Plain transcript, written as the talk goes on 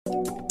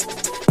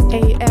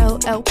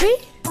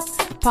ALLP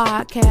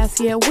podcast,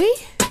 yeah, we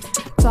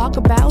talk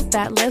about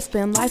that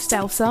lesbian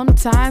lifestyle.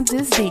 Sometimes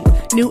it's deep.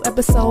 New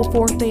episode,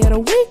 4th day of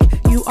the week.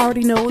 You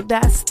already know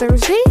that's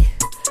Thursday.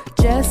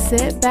 Just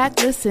sit back,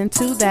 listen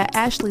to that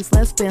Ashley's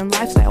Lesbian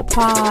Lifestyle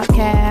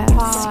podcast.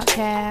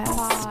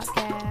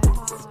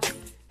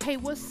 Hey,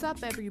 what's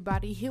up,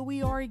 everybody? Here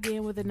we are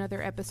again with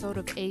another episode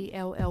of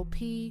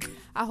ALLP.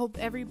 I hope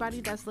everybody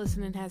that's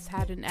listening has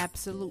had an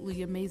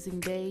absolutely amazing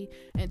day.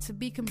 And to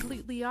be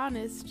completely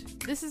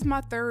honest, this is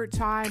my third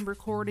time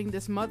recording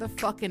this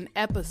motherfucking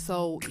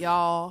episode,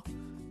 y'all.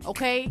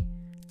 Okay?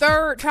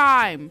 Third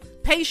time.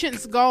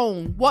 Patience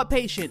gone. What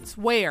patience?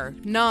 Where?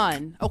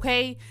 None.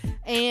 Okay?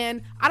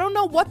 And I don't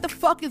know what the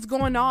fuck is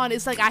going on.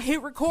 It's like I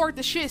hit record,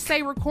 the shit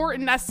say record,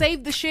 and I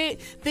save the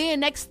shit. Then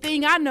next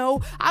thing I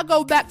know, I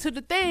go back to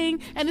the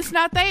thing and it's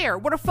not there.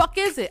 What the fuck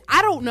is it?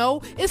 I don't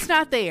know. It's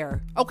not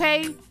there.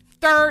 Okay?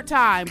 Third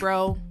time,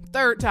 bro.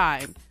 Third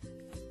time.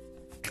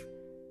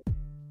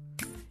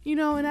 You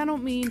know, and I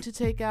don't mean to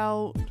take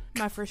out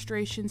my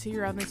frustrations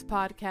here on this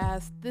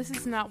podcast. This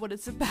is not what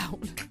it's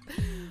about.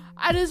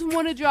 I just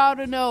wanted y'all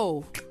to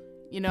know,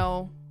 you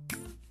know,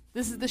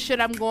 this is the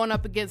shit I'm going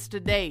up against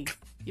today.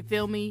 You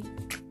feel me?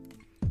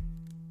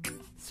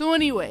 So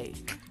anyway,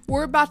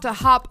 we're about to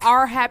hop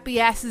our happy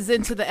asses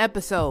into the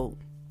episode.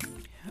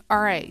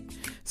 All right.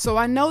 So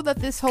I know that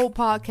this whole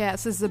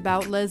podcast is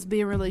about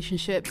lesbian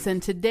relationships,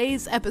 and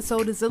today's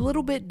episode is a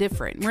little bit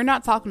different. We're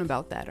not talking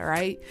about that, all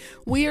right?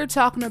 We are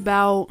talking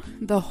about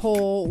the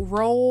whole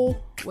Roe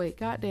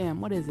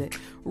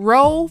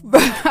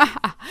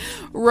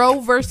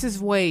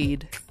versus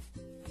Wade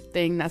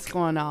thing that's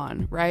going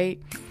on, right?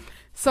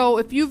 So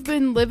if you've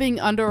been living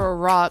under a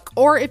rock,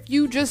 or if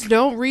you just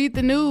don't read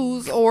the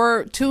news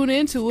or tune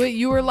into it,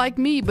 you are like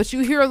me, but you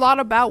hear a lot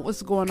about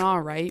what's going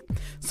on, right?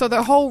 So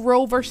the whole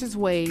Roe versus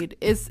Wade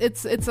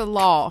it's a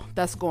law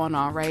that's going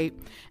on, right?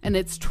 And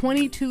it's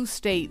 22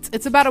 states.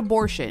 It's about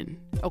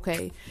abortion,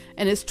 okay?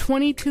 And it's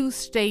 22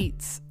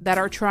 states that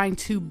are trying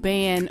to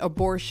ban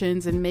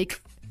abortions and make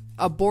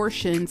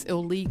abortions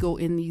illegal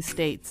in these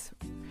states.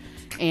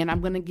 And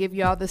I'm going to give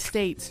y'all the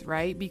states,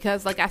 right?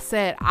 Because like I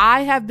said,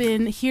 I have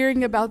been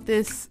hearing about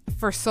this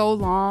for so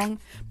long,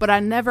 but I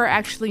never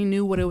actually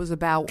knew what it was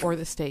about or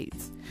the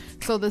states.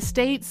 So the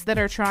states that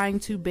are trying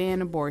to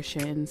ban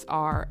abortions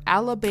are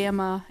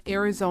Alabama,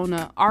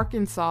 Arizona,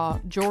 Arkansas,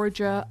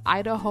 Georgia,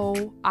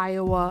 Idaho,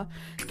 Iowa,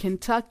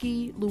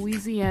 Kentucky,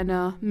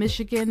 Louisiana,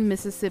 Michigan,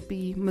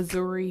 Mississippi,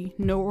 Missouri,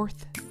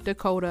 North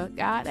Dakota,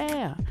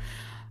 goddamn,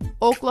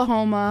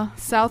 Oklahoma,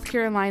 South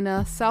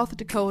Carolina, South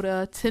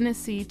Dakota,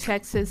 Tennessee,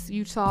 Texas,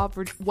 Utah,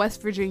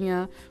 West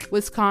Virginia,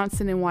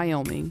 Wisconsin, and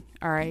Wyoming.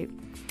 All right.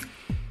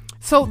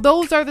 So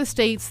those are the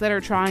states that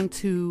are trying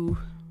to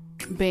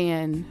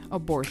ban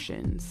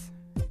abortions.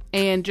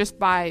 And just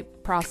by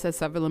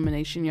process of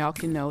elimination, y'all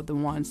can know the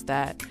ones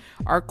that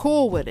are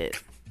cool with it.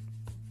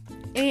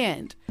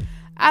 And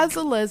as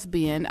a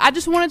lesbian, I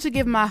just wanted to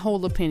give my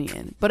whole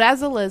opinion. But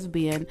as a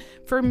lesbian,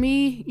 for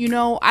me, you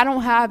know, I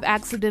don't have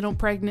accidental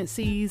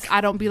pregnancies.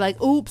 I don't be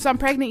like, oops, I'm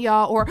pregnant,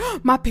 y'all. Or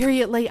my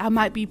period late, I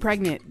might be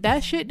pregnant.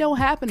 That shit don't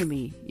happen to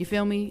me. You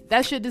feel me?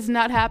 That shit does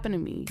not happen to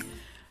me.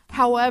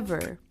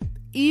 However,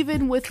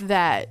 even with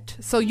that,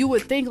 so you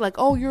would think like,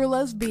 oh, you're a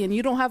lesbian,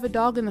 you don't have a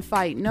dog in the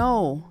fight.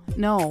 No,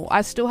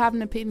 I still have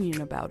an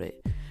opinion about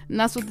it. And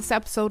that's what this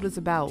episode is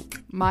about.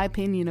 My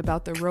opinion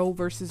about the Roe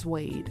versus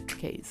Wade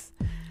case.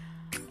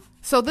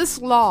 So this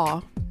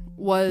law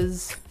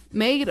was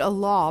made a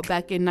law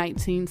back in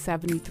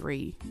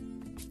 1973.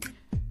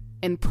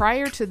 And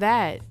prior to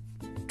that,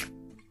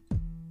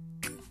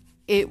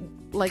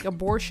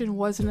 abortion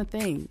wasn't a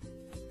thing.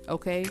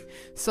 Okay?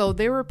 So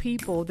there were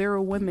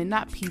women,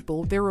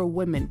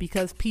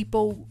 because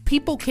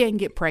people can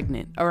get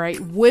pregnant, all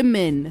right?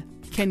 Women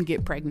can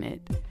get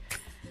pregnant.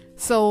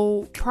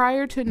 So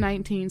prior to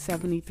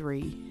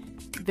 1973,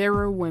 there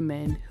were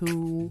women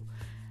who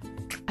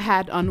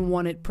had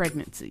unwanted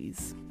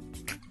pregnancies,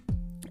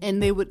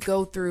 and they would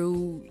go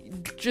through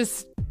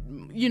just,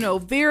 you know,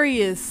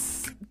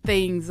 various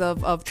things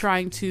of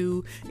trying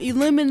to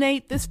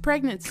eliminate this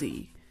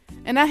pregnancy.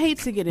 And I hate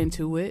to get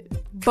into it,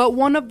 but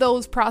one of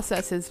those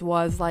processes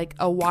was like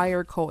a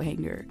wire coat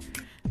hanger.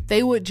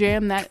 They would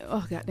jam that,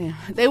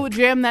 they would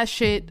jam that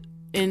shit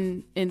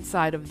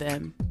inside of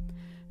them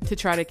to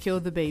try to kill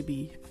the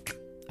baby.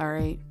 All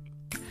right.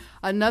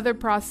 Another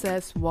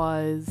process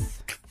was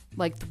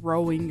like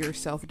throwing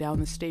yourself down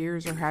the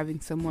stairs, or having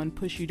someone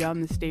push you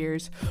down the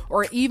stairs,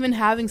 or even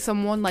having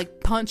someone like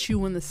punch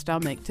you in the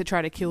stomach to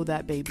try to kill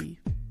that baby.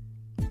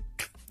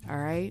 All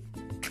right.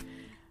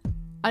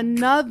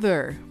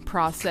 Another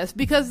process,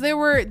 because there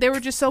were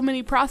just so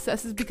many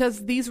processes,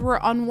 because these were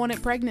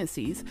unwanted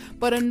pregnancies.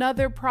 But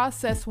another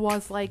process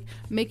was like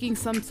making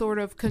some sort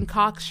of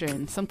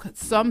concoction,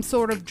 some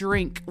sort of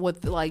drink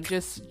with like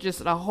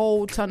just a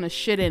whole ton of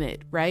shit in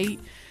it, right?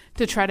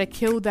 To try to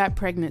kill that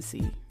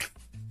pregnancy.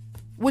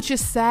 Which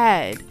is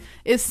sad.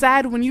 It's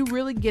sad when you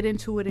really get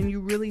into it and you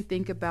really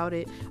think about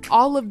it.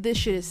 All of this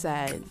shit is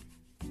sad.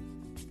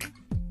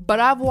 But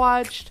I've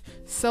watched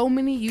so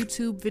many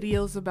YouTube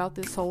videos about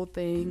this whole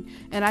thing,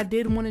 and I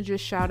did want to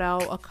just shout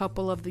out a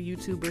couple of the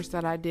YouTubers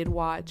that I did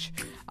watch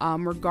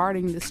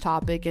regarding this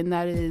topic, and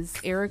that is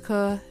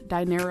Erica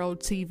Dinero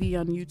TV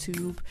on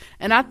YouTube.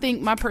 And I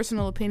think, my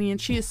personal opinion,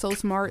 she is so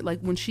smart. Like,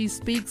 when she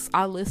speaks,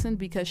 I listen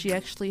because she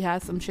actually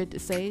has some shit to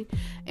say.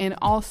 And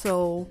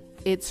also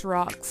It's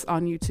Rocks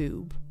on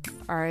YouTube.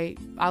 All right,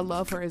 I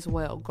love her as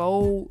well.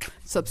 Go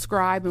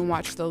subscribe and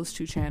watch those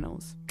two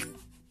channels.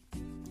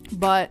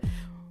 But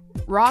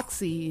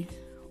Roxy,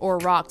 or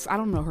Rox, I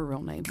don't know her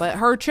real name, but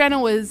her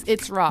channel is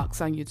It's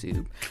Rocks on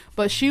YouTube.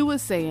 But she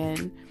was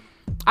saying,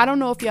 I don't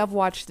know if y'all have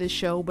watched this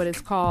show, but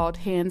it's called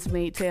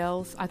Handmaid's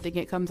Tales. I think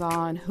it comes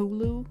on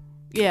Hulu.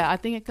 Yeah, I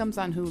think it comes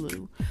on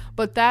Hulu.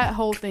 But that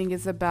whole thing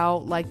is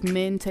about like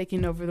men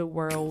taking over the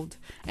world.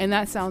 And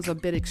that sounds a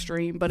bit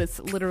extreme, but it's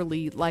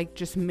literally like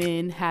just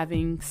men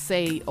having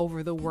say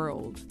over the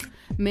world.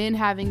 Men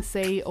having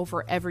say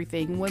over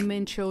everything.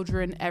 Women,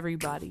 children,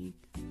 everybody.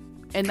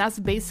 And that's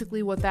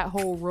basically what that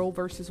whole Roe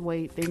Vs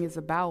Wade thing is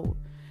about.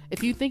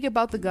 If you think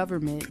about the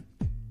government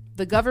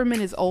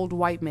is old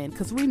white men,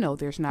 because we know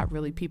there's not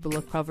really people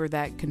of color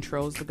that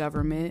controls the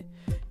government.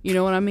 You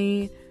know what I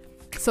mean?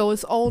 So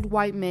it's old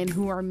white men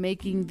who are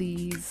making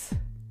these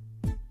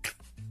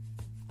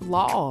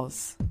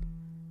laws,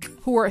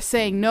 who are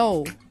saying,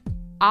 no,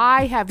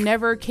 I have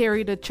never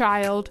carried a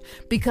child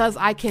because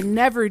I can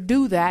never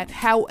do that.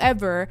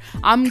 However,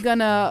 I'm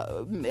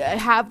gonna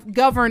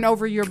govern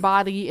over your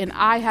body, and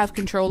I have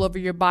control over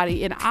your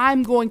body, and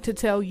I'm going to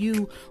tell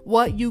you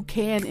what you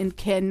can and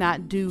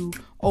cannot do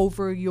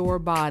over your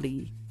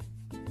body.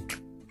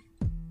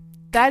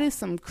 That is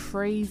some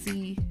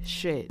crazy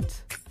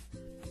shit.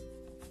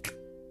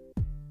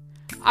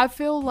 I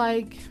feel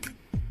like,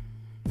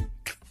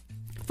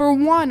 for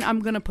one,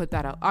 I'm going to put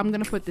that out. I'm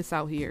going to put this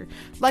out here.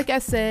 Like I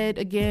said,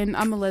 again,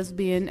 I'm a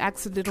lesbian.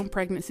 Accidental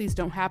pregnancies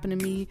don't happen to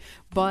me,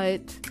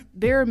 but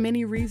there are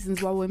many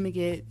reasons why women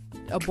get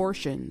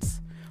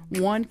abortions.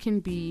 One can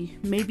be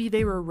maybe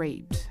they were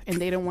raped and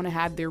they don't want to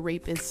have their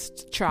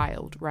rapist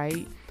child,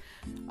 right?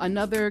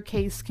 Another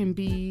case can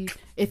be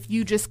if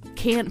you just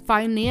can't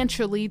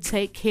financially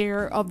take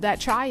care of that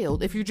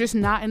child, if you're just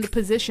not in the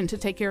position to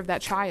take care of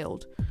that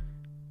child.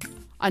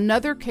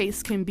 Another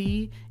case can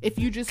be if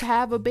you just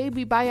have a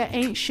baby by an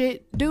ain't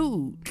shit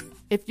dude.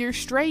 If you're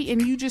straight and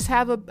you just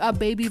have a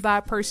baby by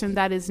a person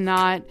that is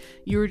not,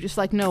 you're just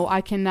like, no,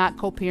 I cannot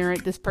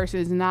co-parent. This person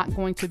is not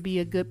going to be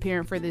a good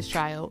parent for this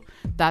child.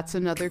 That's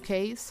another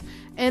case.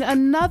 And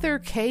another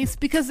case,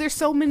 because there's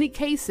so many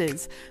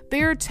cases,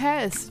 there are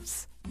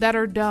tests that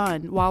are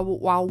done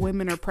while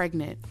women are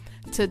pregnant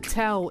to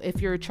tell if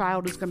your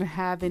child is going to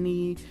have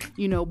any,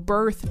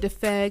 birth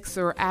defects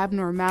or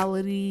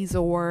abnormalities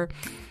or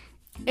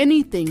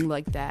anything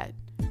like that.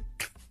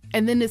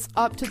 And then it's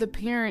up to the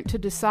parent to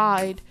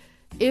decide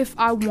if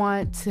I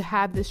want to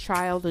have this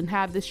child and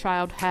have this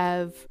child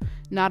have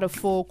not a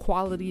full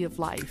quality of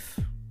life.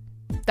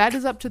 That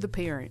is up to the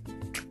parent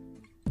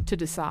to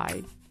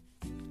decide.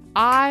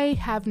 I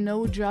have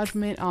no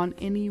judgment on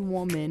any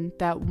woman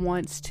that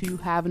wants to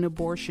have an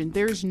abortion.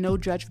 There's no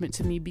judgment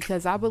to me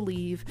because I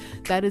believe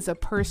that is a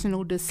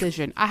personal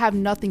decision. I have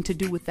nothing to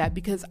do with that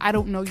because I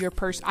don't know your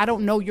person. I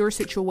don't know your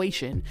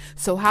situation.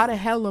 So how the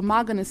hell am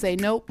I going to say,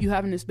 nope, you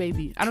having this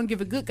baby? I don't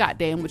give a good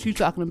goddamn what you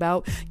talking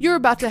about. You're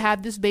about to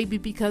have this baby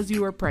because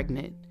you are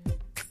pregnant.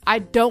 I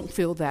don't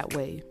feel that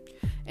way.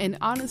 And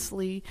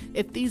honestly,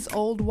 if these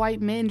old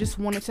white men just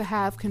wanted to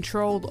have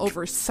control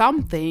over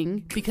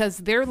something because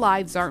their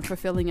lives aren't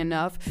fulfilling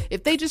enough,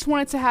 if they just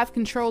wanted to have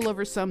control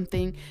over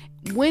something,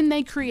 when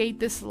they create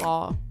this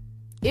law,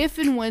 if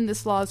and when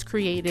this law is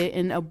created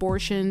and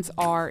abortions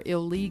are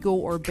illegal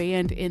or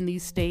banned in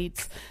these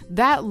states,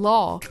 that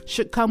law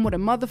should come with a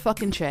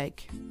motherfucking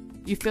check.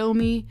 You feel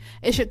me?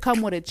 It should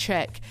come with a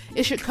check.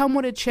 It should come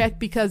with a check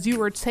because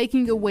you are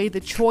taking away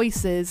the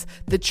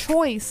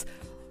choice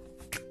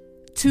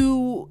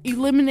to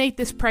eliminate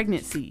this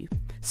pregnancy.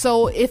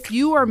 So if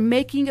you are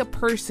making a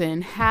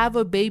person have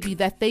a baby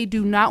that they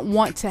do not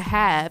want to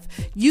have,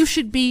 you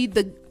should be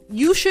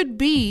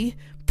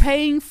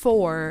paying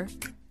for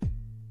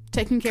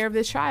taking care of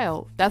this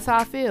child. That's how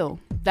I feel.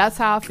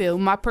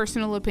 My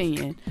personal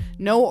opinion.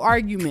 No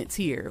arguments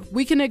here.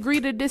 We can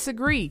agree to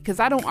disagree because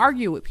I don't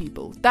argue with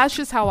people. That's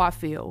just how I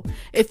feel.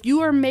 If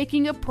you are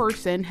making a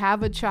person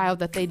have a child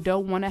that they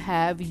don't want to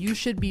have, you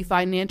should be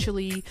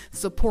financially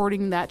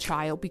supporting that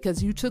child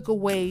because you took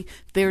away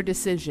their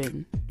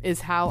decision,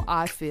 is how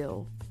I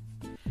feel.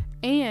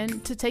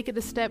 And to take it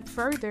a step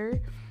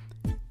further,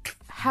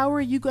 how are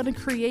you going to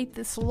create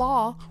this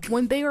law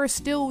when there are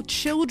still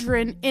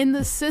children in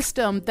the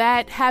system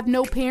that have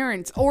no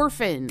parents,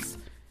 orphans,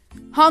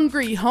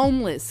 hungry,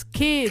 homeless,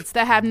 kids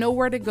that have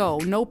nowhere to go,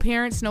 no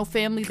parents, no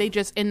family, they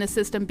just in the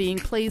system being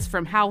placed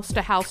from house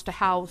to house to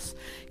house,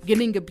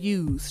 getting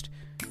abused.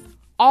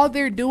 All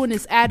they're doing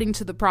is adding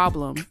to the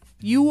problem.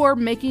 You are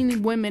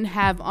making women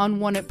have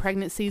unwanted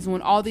pregnancies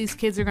when all these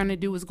kids are going to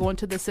do is go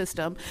into the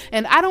system.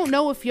 And I don't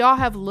know if y'all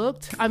have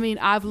looked. I mean,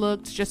 I've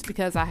looked just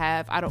because I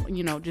have. I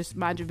don't, just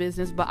mind your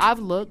business. But I've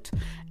looked,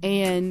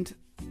 and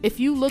if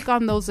you look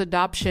on those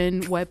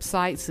adoption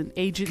websites and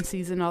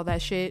agencies and all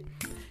that shit,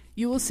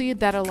 you will see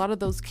that a lot of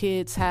those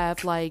kids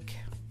have like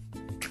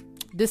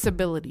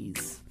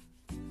disabilities.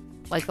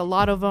 Like a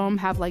lot of them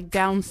have like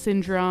Down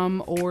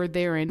syndrome, or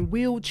they're in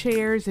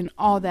wheelchairs and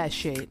all that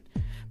shit.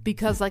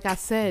 Because like I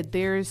said,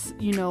 there's,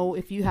 you know,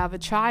 if you have a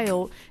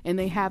child and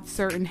they have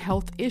certain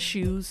health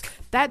issues,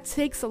 that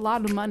takes a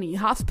lot of money.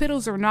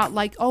 Hospitals are not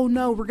like, oh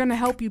no, we're going to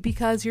help you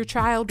because your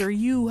child or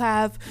you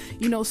have,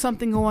 you know,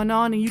 something going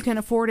on and you can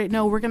afford it.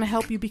 No, we're going to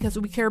help you because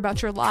we care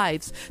about your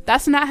lives.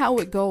 That's not how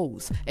it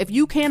goes. If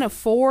you can't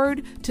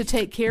afford to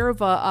take care of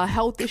a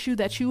health issue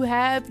that you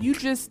have,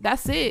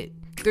 that's it.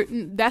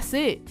 That's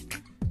it.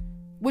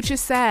 Which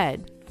is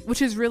sad. Which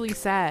is really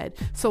sad.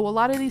 So a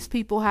lot of these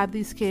people have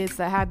these kids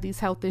that have these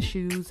health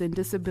issues and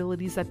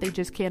disabilities that they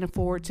just can't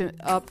afford to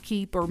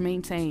upkeep or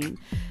maintain.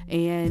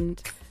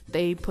 And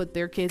they put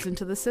their kids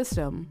into the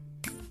system.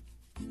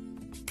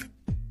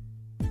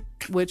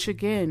 Which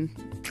again,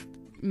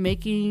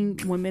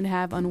 making women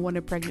have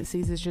unwanted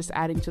pregnancies is just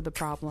adding to the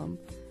problem.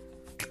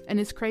 And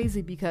it's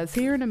crazy because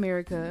here in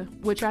America,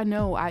 which I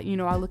know, I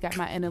look at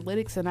my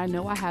analytics and I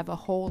know I have a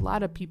whole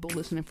lot of people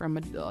listening from,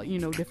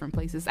 different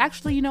places.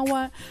 Actually, you know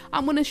what?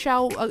 I'm going to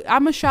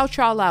shout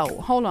y'all out.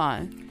 Hold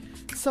on.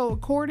 So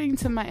according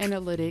to my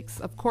analytics,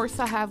 of course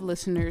I have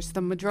listeners.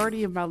 The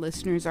majority of my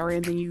listeners are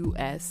in the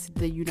US,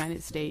 the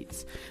United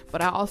States.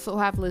 But I also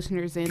have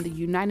listeners in the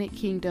United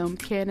Kingdom,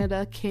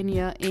 Canada,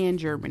 Kenya, and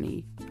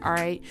Germany. All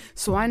right.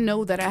 So I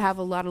know that I have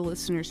a lot of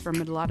listeners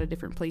from a lot of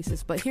different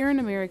places. But here in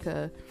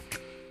America,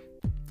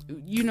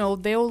 you know,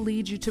 they'll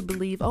lead you to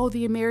believe, oh,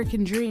 the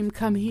American dream,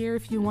 come here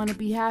if you want to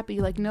be happy.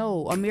 Like,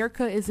 no,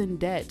 America is in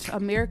debt.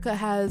 America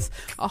has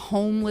a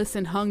homeless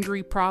and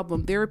hungry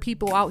problem. There are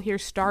people out here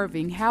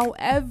starving.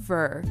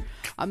 However,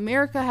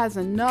 America has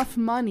enough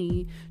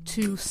money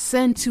to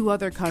send to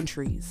other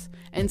countries.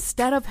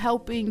 Instead of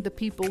helping the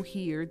people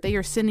here, they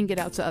are sending it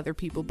out to other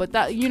people. But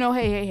that,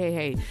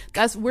 hey,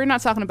 we're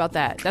not talking about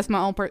that. That's my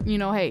own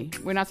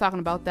we're not talking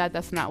about that.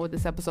 That's not what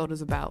this episode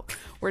is about.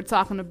 We're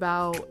talking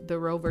about the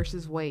Roe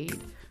Vs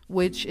Wade,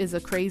 which is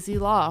a crazy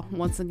law.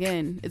 Once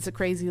again, it's a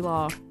crazy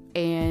law.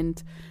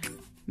 And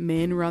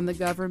men run the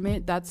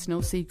government. That's no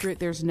secret.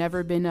 There's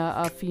never been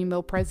a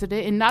female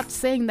president. And not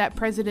saying that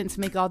presidents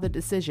make all the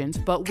decisions,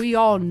 but we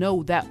all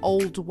know that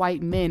old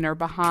white men are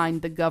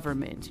behind the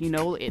government,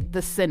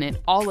 the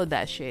Senate, all of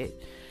that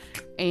shit.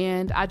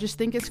 And I just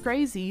think it's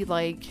crazy.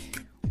 Like,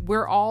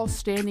 we're all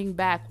standing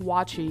back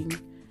watching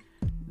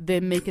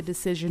them make a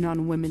decision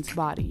on women's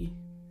body.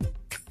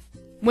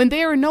 When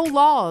there are no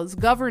laws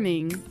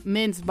governing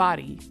men's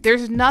body,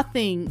 there's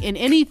nothing in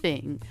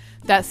anything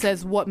that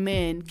says what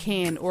men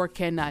can or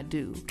cannot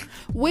do.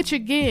 Which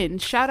again,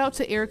 shout out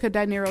to Erica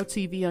Dinero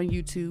TV on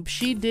YouTube.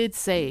 She did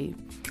say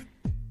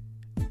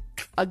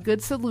a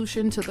good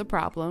solution to the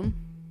problem,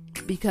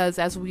 because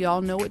as we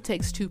all know, it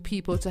takes two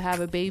people to have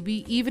a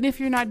baby. Even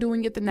if you're not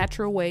doing it the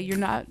natural way, you're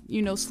not,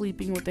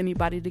 sleeping with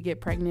anybody to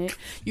get pregnant.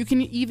 You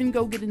can even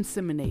go get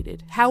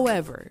inseminated.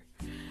 However,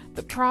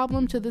 the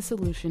problem to the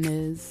solution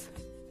is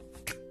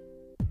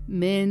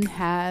men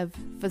have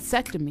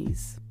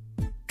vasectomies,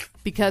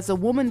 because a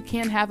woman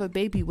can't have a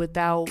baby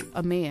without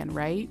a man,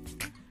 right?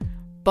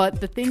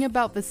 But the thing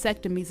about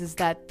vasectomies is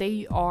that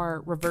they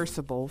are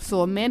reversible.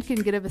 So a man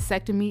can get a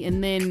vasectomy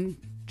and then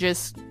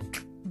just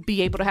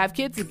be able to have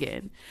kids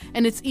again.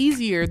 And it's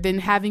easier than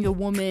having a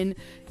woman,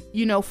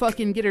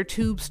 fucking get her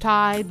tubes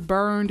tied,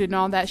 burned and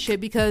all that shit,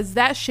 because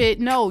that shit,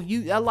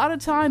 a lot of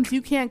times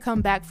you can't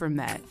come back from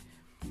that.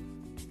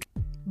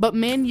 But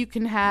men, you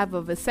can have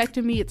a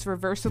vasectomy. It's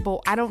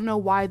reversible. I don't know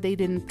why they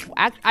didn't.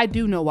 I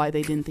do know why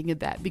they didn't think of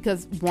that.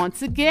 Because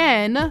once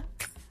again,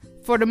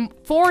 for the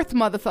fourth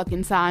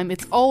motherfucking time,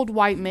 it's old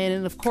white men.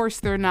 And of course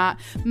they're not.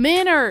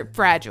 Men are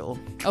fragile.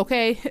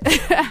 Okay?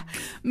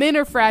 Men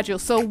are fragile.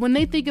 So when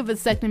they think of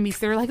vasectomies,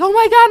 they're like, oh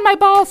my God, my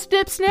balls,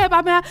 snip.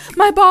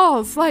 My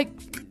balls. Like,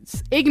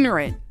 it's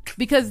ignorant.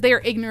 Because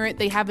they're ignorant.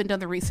 They haven't done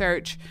the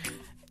research.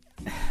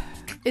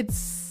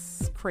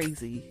 It's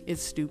crazy.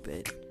 It's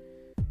stupid.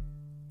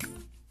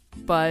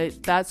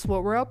 But that's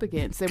what we're up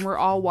against, and we're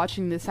all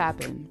watching this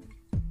happen.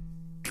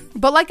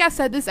 But like I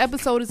said, this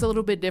episode is a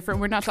little bit different.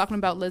 We're not talking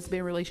about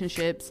lesbian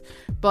relationships,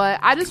 but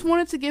I just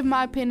wanted to give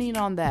my opinion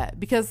on that,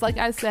 because like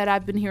I said,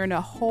 I've been hearing a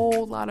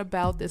whole lot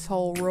about this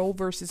whole Roe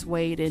versus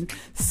Wade and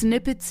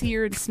snippets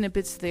here and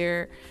snippets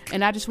there,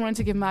 and I just wanted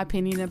to give my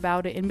opinion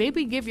about it and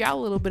maybe give y'all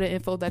a little bit of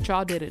info that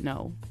y'all didn't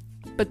know.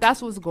 But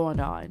that's what's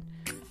going on.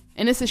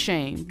 And it's a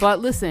shame. But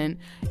listen,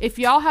 if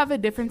y'all have a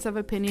difference of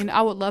opinion,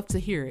 I would love to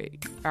hear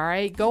it. All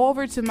right. Go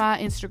over to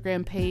my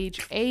Instagram page,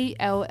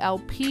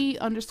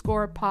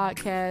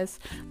 ALLP_podcast.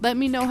 Let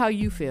me know how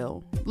you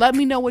feel. Let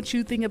me know what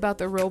you think about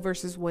the Roe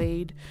versus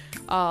Wade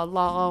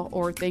law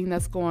or thing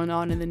that's going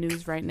on in the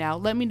news right now.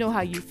 Let me know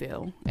how you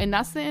feel. And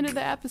that's the end of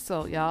the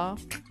episode, y'all.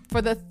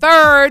 For the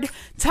third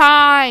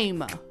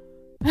time.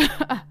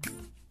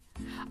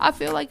 I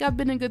feel like I've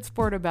been a good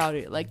sport about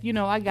it. Like,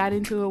 I got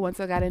into it once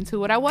I got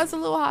into it. I was a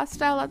little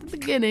hostile at the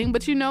beginning,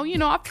 but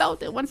I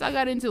felt it once I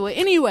got into it.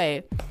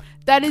 Anyway,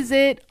 that is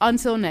it.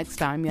 Until next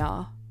time,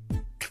 y'all.